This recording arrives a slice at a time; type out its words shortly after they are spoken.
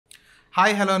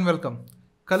Hi, hello and welcome.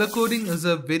 Color coding is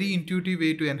a very intuitive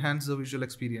way to enhance the visual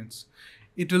experience.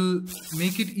 It will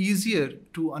make it easier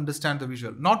to understand the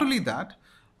visual. Not only that,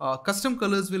 custom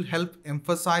colors will help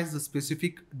emphasize the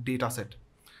specific data set.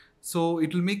 So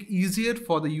it will make easier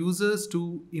for the users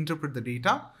to interpret the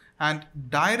data and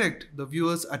direct the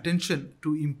viewer's attention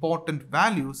to important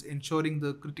values, ensuring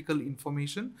the critical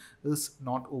information is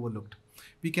not overlooked.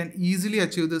 We can easily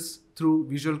achieve this through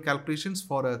visual calculations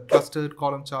for a clustered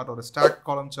column chart or a stacked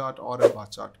column chart or a bar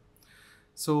chart.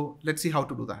 So let's see how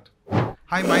to do that.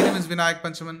 Hi, my name is Vinayak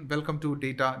Panchaman. Welcome to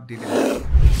Data Detailing.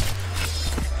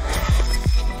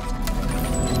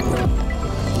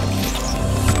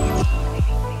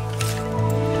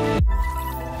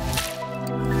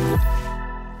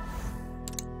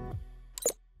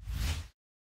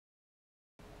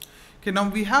 Okay, now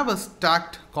we have a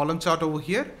stacked column chart over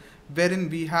here wherein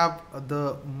we have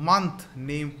the month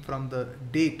name from the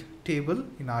date table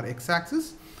in our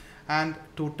x-axis and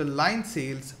total line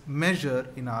sales measure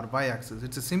in our y-axis.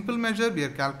 It's a simple measure. We are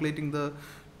calculating the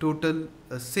total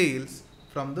sales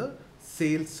from the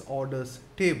sales orders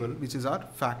table, which is our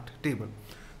fact table.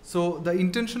 So the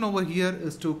intention over here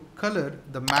is to color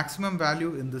the maximum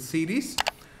value in the series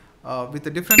with a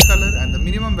different color and the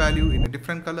minimum value in a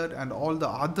different color and all the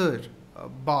other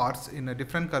bars in a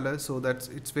different color, so that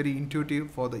it's very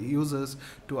intuitive for the users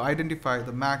to identify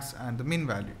the max and the min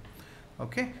value.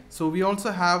 Okay, so we also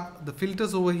have the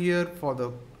filters over here for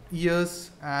the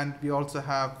years and we also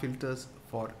have filters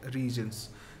for regions.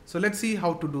 So let's see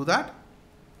how to do that.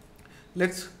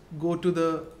 Let's go to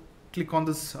the click on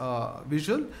this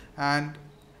visual and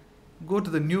go to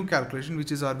the new calculation,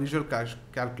 which is our visual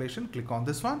calculation. Click on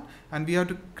this one and we have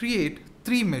to create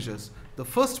three measures. The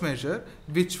first measure,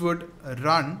 which would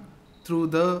run through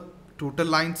the total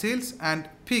line sales and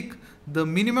pick the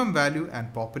minimum value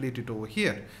and populate it over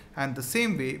here. And the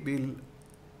same way we'll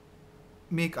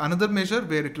make another measure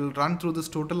where it will run through this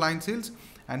total line sales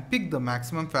and pick the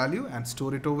maximum value and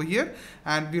store it over here.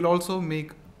 And we'll also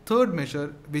make third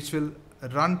measure which will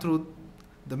run through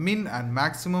the min and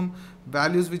maximum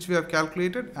values which we have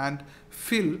calculated and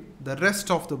fill the rest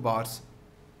of the bars,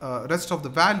 rest of the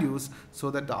values,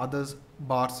 so that the other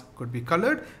bars could be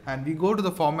colored. And we go to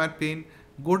the format pane,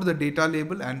 go to the data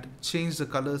label and change the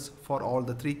colors for all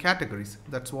the three categories.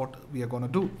 That's what we are going to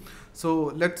do.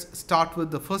 So let's start with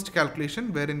the first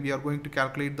calculation wherein we are going to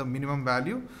calculate the minimum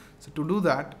value. So to do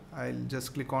that, I'll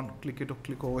just click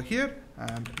over here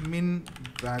and min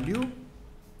value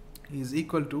is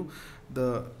equal to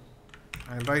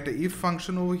I'll write a if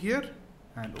function over here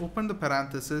and open the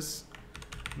parenthesis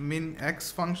min x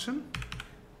function.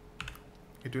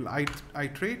 It will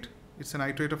iterate. It's an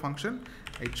iterator function.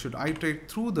 It should iterate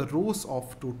through the rows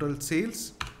of total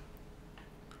sales.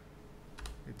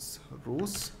 It's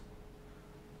rows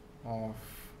of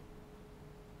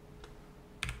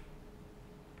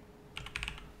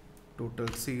total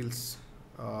sales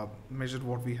measured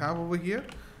what we have over here.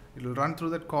 It will run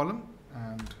through that column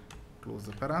and close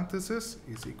the parenthesis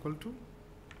is equal to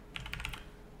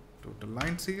total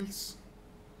line sales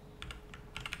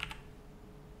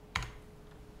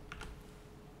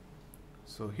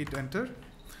so hit enter.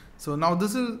 So now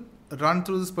this will run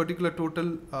through this particular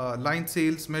total line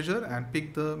sales measure and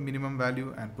pick the minimum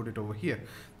value and put it over here.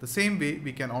 The same way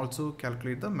we can also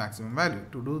calculate the maximum value.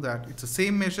 To do that, it's the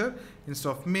same measure. Instead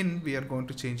of min, we are going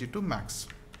to change it to max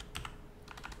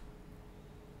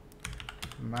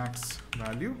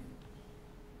value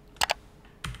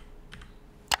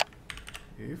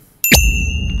if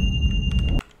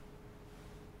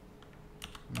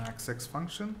max x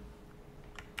function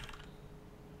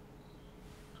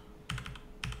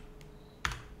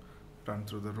run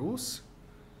through the rows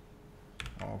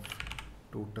of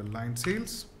total line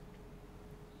sales,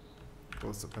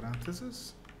 close the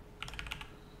parenthesis,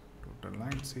 total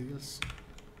line sales.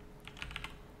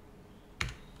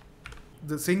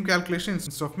 The same calculation,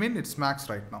 instead of min, it's max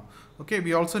right now. Okay,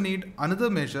 we also need another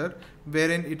measure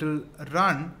wherein it will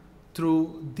run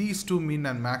through these two min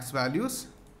and max values.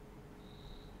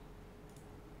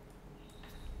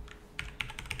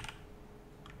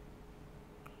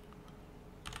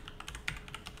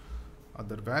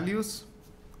 Other values.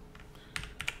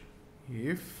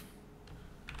 If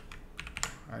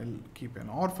I'll keep an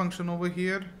OR function over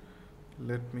here,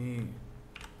 let me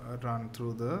run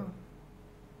through the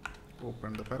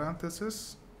open the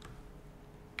parenthesis,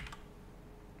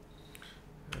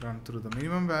 run through the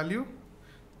minimum value,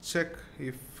 check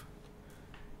if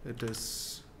it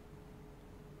is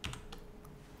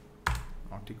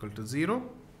not equal to 0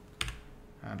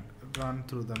 and run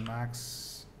through the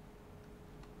max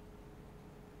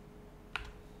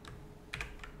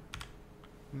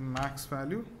max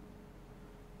value,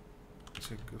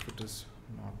 check if it is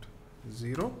not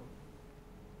 0,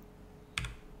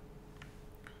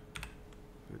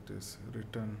 it is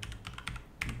return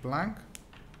blank,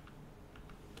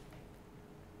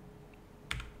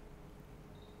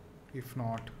 if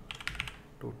not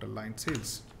total line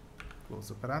sales, close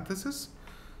the parenthesis.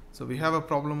 So we have a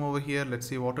problem over here. Let's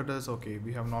see what it is. Okay,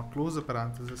 we have not closed the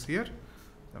parenthesis here.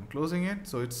 I'm closing it.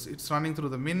 So it's running through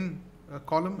the min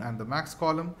column and the max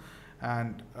column,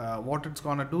 and what it's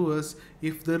gonna do is,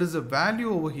 if there is a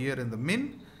value over here in the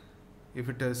min, if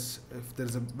there is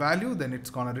a value, then it's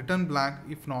gonna return blank.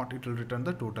 If not, it will return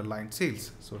the total line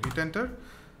sales. So hit enter.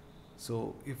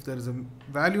 So if there is a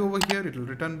value over here, it will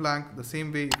return blank. The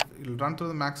same way, it will run through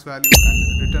the max value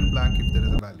and return blank if there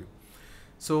is a value.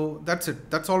 So that's it.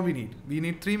 That's all we need. We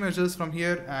need 3 measures from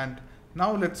here. And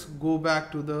now let's go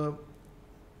back to the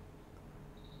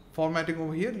formatting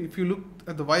over here. If you look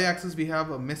at the y-axis, we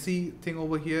have a messy thing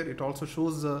over here. It also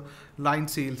shows the line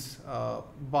sales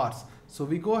bars. So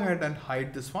we go ahead and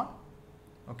hide this one.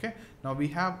 Okay. Now we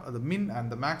have the min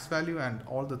and the max value and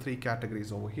all the 3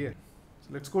 categories over here. So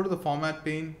let's go to the format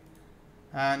pane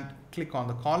and click on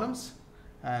the columns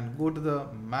and go to the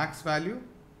max value.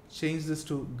 Change this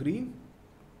to green.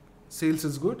 Sales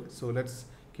is good, so let's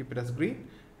keep it as green.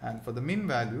 And for the min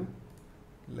value,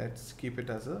 let's keep it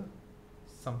as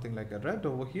something like a red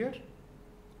over here.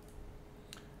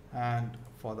 And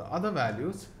for the other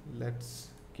values, let's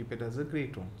keep it as a gray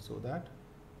tone so that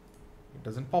it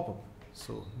doesn't pop up.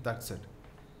 So that's it.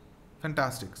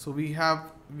 Fantastic. So we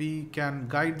can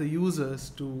guide the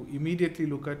users to immediately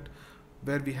look at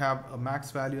where we have a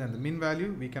max value and the min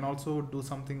value. We can also do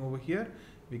something over here.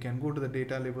 We can go to the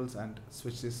data labels and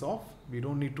switch this off. We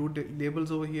don't need 2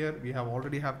 labels over here. We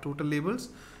already have total labels.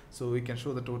 So we can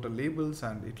show the total labels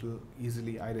and it will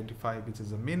easily identify which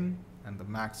is the min and the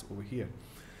max over here.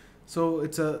 So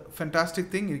it's a fantastic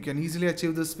thing. You can easily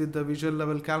achieve this with the visual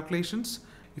level calculations.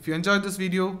 If you enjoyed this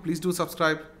video, please do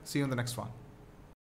subscribe. See you in the next one.